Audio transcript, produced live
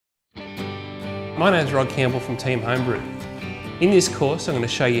My name's Rod Campbell from Team Homebrew. In this course I'm going to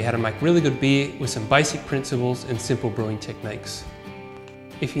show you how to make really good beer with some basic principles and simple brewing techniques.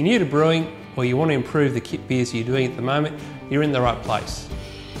 If you're new to brewing or you want to improve the kit beers you're doing at the moment, you're in the right place.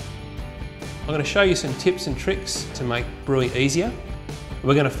 I'm going to show you some tips and tricks to make brewing easier.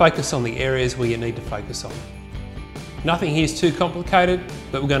 We're going to focus on the areas where you need to focus on. Nothing here is too complicated,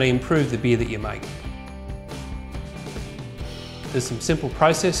 but we're going to improve the beer that you make. There's some simple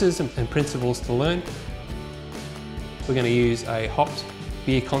processes and principles to learn. We're going to use a hopped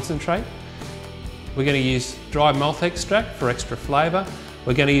beer concentrate. We're going to use dry malt extract for extra flavour.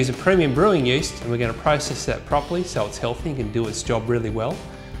 We're going to use a premium brewing yeast and we're going to process that properly so it's healthy and can do its job really well.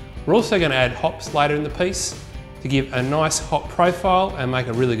 We're also going to add hops later in the piece to give a nice hop profile and make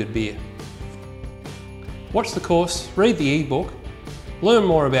a really good beer. Watch the course, read the e-book, learn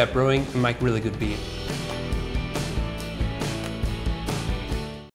more about brewing and make really good beer.